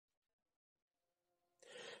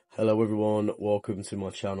Hello everyone, welcome to my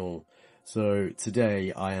channel. So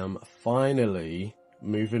today I am finally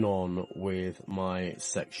moving on with my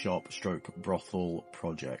sex shop stroke brothel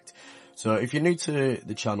project. So if you're new to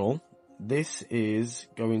the channel, this is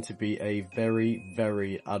going to be a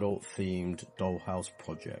very adult themed dollhouse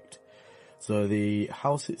project. So the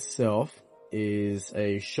house itself is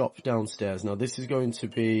a shop downstairs. Now this is going to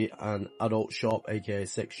be an adult shop, aka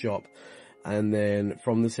sex shop. And then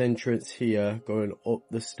from this entrance here, going up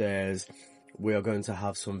the stairs, we are going to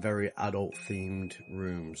have some very adult themed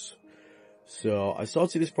rooms. So I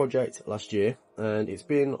started this project last year and it's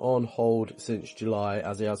been on hold since July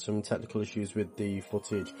as I had some technical issues with the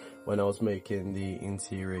footage when I was making the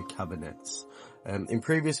interior cabinets. In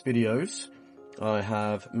previous videos, I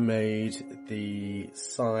have made the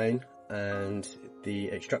sign and the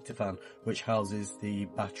extractor fan, which houses the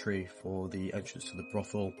battery for the entrance to the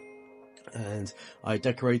brothel. And I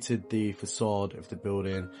decorated the facade of the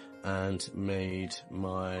building and made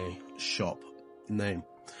my shop name.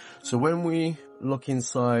 So when we look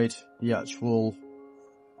inside the actual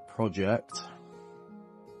project,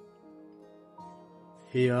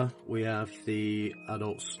 here we have the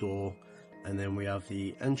adult store, and then we have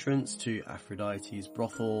the entrance to Aphrodite's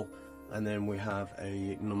brothel, and then we have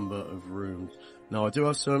a number of rooms. Now I do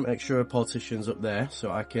have some extra partitions up there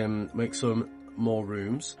so I can make some more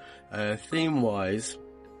rooms. Theme wise,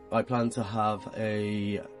 I plan to have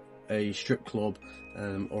a strip club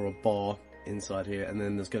or a bar inside here, and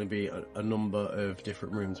then there's going to be a number of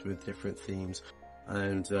different rooms with different themes,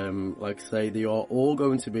 and like I say, they are all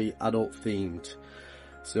going to be adult themed.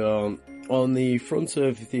 So on the front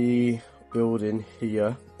of the building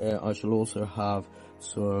here, I shall also have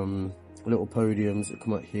some little podiums that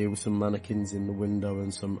come out here with some mannequins in the window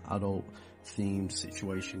and some adult themed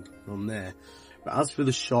situation on there. But as for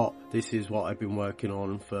the shop, this is what I've been working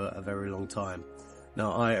on for a very long time.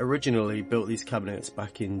 Now I originally built these cabinets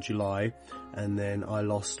back in July, and then I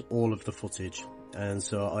lost all of the footage, and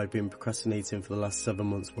so I've been procrastinating for the last 7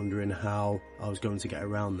 months, wondering how I was going to get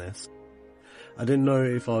around this. I didn't know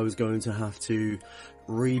if I was going to have to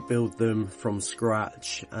rebuild them from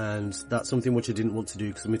scratch, and that's something which I didn't want to do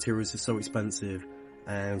because the materials are so expensive.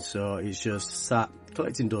 And so it's just sat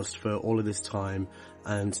collecting dust for all of this time,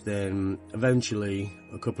 and then eventually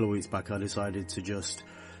a couple of weeks back I decided to just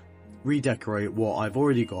redecorate what I've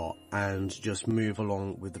already got and just move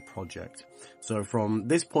along with the project. So from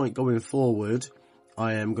this point going forward,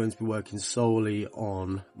 I am going to be working solely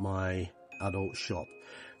on my adult shop.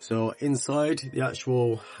 So inside the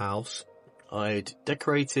actual house, I'd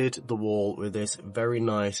decorated the wall with this very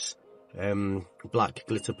nice black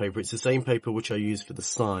glitter paper. It's the same paper which I use for the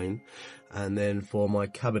sign, and then for my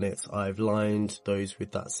cabinets I've lined those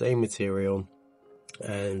with that same material,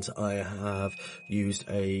 and I have used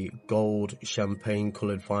a gold champagne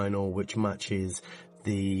coloured vinyl which matches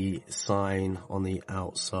the sign on the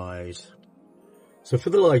outside. So for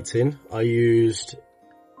the lighting, I used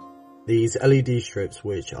these LED strips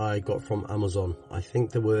which I got from Amazon. I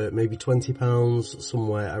think they were maybe £20,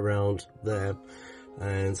 somewhere around there.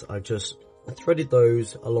 And I just threaded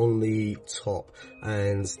those along the top,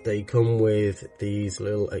 and they come with these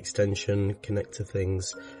little extension connector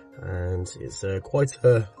things, and it's quite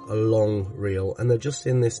a long reel, and they're just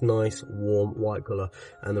in this nice warm white colour,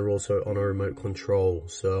 and they're also on a remote control,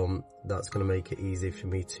 so that's going to make it easy for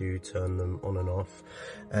me to turn them on and off.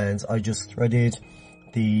 And I just threaded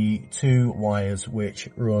the two wires which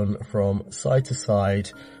run from side to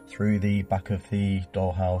side through the back of the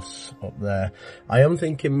dollhouse up there. I am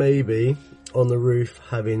thinking maybe on the roof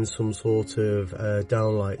having some sort of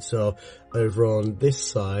downlight. So over on this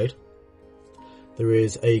side there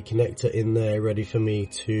is a connector in there ready for me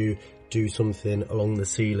to do something along the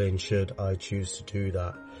ceiling should I choose to do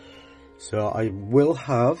that. So I will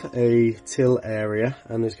have a till area,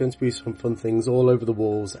 and there's going to be some fun things all over the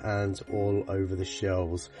walls and all over the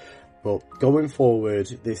shelves. But going forward,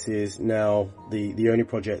 this is now the only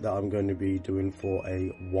project that I'm going to be doing for a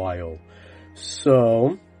while.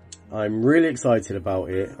 So I'm really excited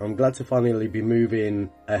about it. I'm glad to finally be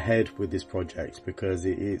moving ahead with this project because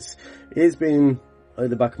it's been at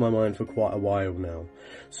the back of my mind for quite a while now.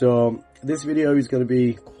 So this video is going to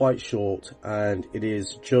be quite short, and it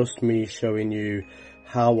is just me showing you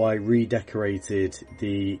how I redecorated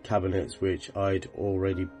the cabinets which I'd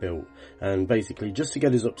already built, and basically just to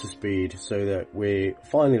get us up to speed so that we're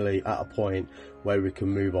finally at a point where we can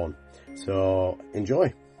move on. So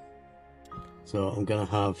enjoy. So I'm going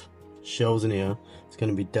to have shelves in here. It's going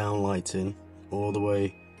to be down lighting all the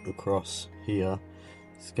way across here.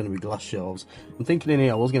 It's going to be glass shelves. I'm thinking in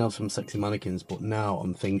here I was going to have some sexy mannequins, but now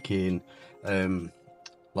I'm thinking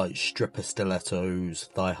like stripper stilettos,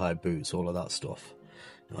 thigh-high boots, all of that stuff.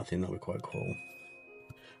 And I think that would be quite cool.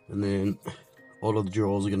 And then all of the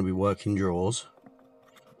drawers are going to be working drawers,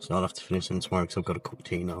 so I'll have to finish them tomorrow because I've got to cook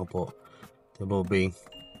tea now, but they'll all be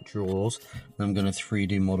drawers. And I'm going to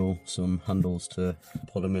 3D model some handles to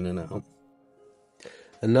put them in and out.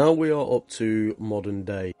 And now we are up to modern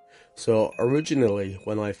day. So originally,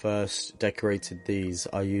 when I first decorated these,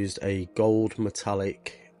 I used a gold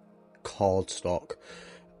metallic cardstock.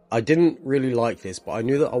 I didn't really like this, but I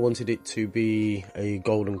knew that I wanted it to be a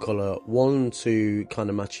golden colour. One, to kind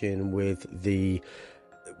of match in with the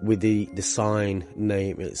sign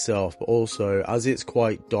name itself, but also as it's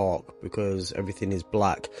quite dark because everything is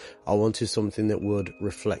black, I wanted something that would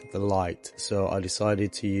reflect the light. So I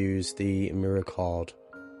decided to use the mirror card.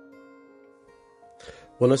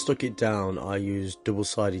 When I stuck it down, I used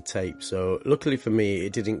double-sided tape, so luckily for me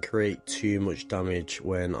it didn't create too much damage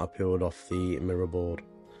when I peeled off the mirror board.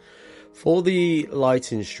 For the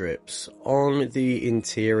lighting strips, on the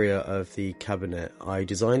interior of the cabinet, I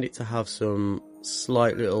designed it to have some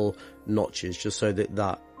slight little notches just so that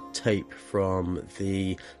that tape from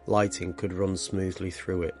the lighting could run smoothly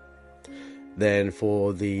through it. Then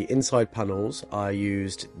for the inside panels, I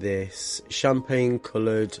used this champagne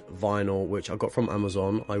coloured vinyl, which I got from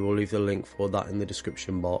Amazon. I will leave the link for that in the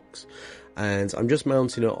description box. And I'm just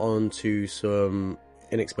mounting it onto some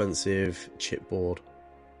inexpensive chipboard.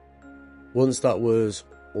 Once that was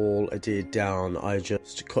all adhered down, I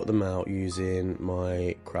just cut them out using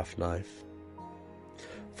my craft knife.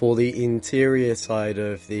 For the interior side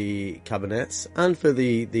of the cabinets, and for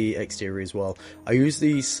the exterior as well, I used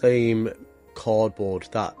the same cardboard,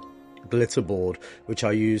 that glitter board, which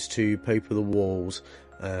I used to paper the walls,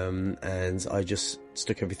 and I just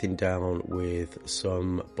stuck everything down with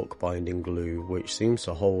some bookbinding glue, which seems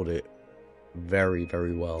to hold it very,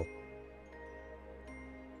 very well.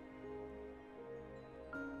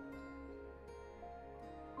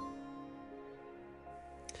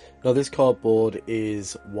 Now this cardboard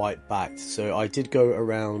is white backed, so I did go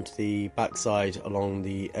around the backside along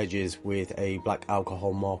the edges with a black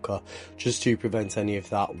alcohol marker just to prevent any of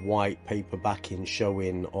that white paper backing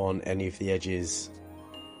showing on any of the edges.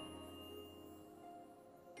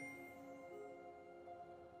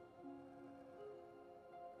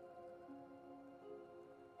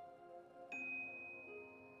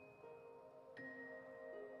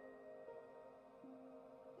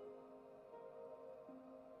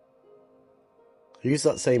 I use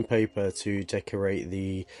that same paper to decorate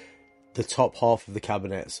the top half of the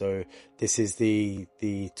cabinet, so this is the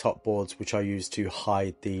top boards which I use to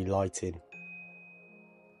hide the lighting.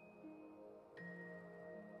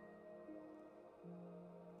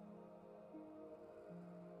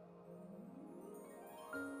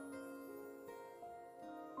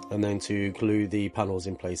 And then to glue the panels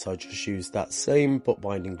in place, I just used that same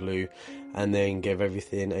bookbinding glue and then gave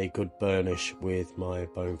everything a good burnish with my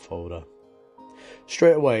bone folder.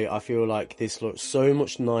 Straight away, I feel like this looks so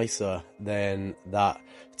much nicer than that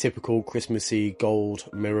typical Christmassy gold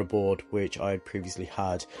mirror board which I previously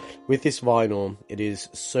had. With this vinyl, it is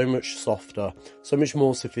so much softer, so much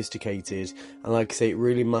more sophisticated, and like I say, it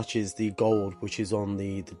really matches the gold which is on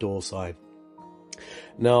the door sign.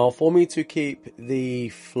 Now, for me to keep the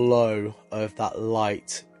flow of that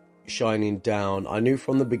light shining down, I knew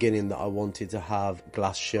from the beginning that I wanted to have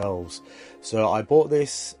glass shelves. So I bought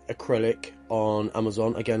this acrylic on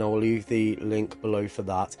Amazon. Again, I will leave the link below for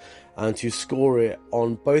that. And to score it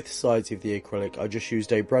on both sides of the acrylic, I just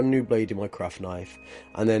used a brand new blade in my craft knife,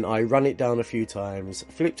 and then I ran it down a few times,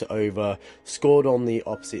 flipped it over, scored on the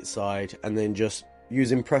opposite side, and then just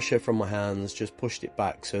using pressure from my hands, just pushed it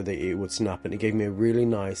back so that it would snap, and it gave me a really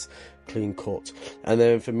nice clean cut. And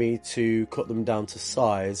then for me to cut them down to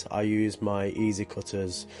size, I used my easy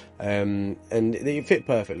cutters, and they fit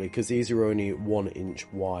perfectly because these are only 1 inch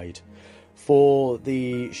wide. For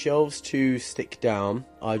the shelves to stick down,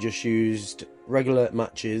 I just used regular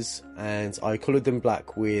matches and I coloured them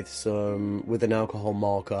black with an alcohol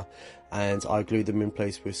marker, and I glued them in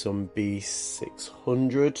place with some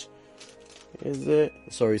B600.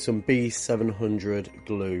 Some B700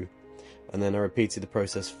 glue, and then I repeated the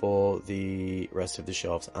process for the rest of the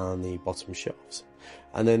shelves and the bottom shelves,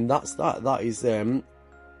 and then that is them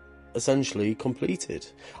essentially completed.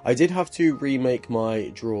 I did have to remake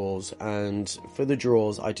my drawers, and for the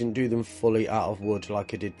drawers I didn't do them fully out of wood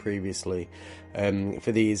like I did previously.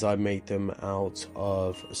 For these I made them out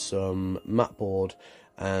of some mat board,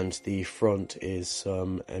 and the front is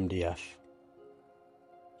some MDF.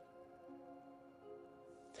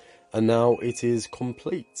 And now it is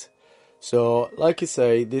complete. So, like I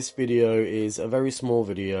say, this video is a very small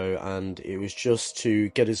video and it was just to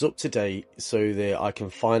get us up to date so that I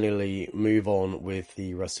can finally move on with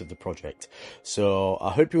the rest of the project. So,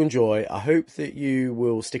 I hope you enjoy. I hope that you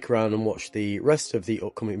will stick around and watch the rest of the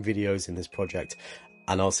upcoming videos in this project,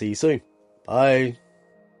 and I'll see you soon. Bye.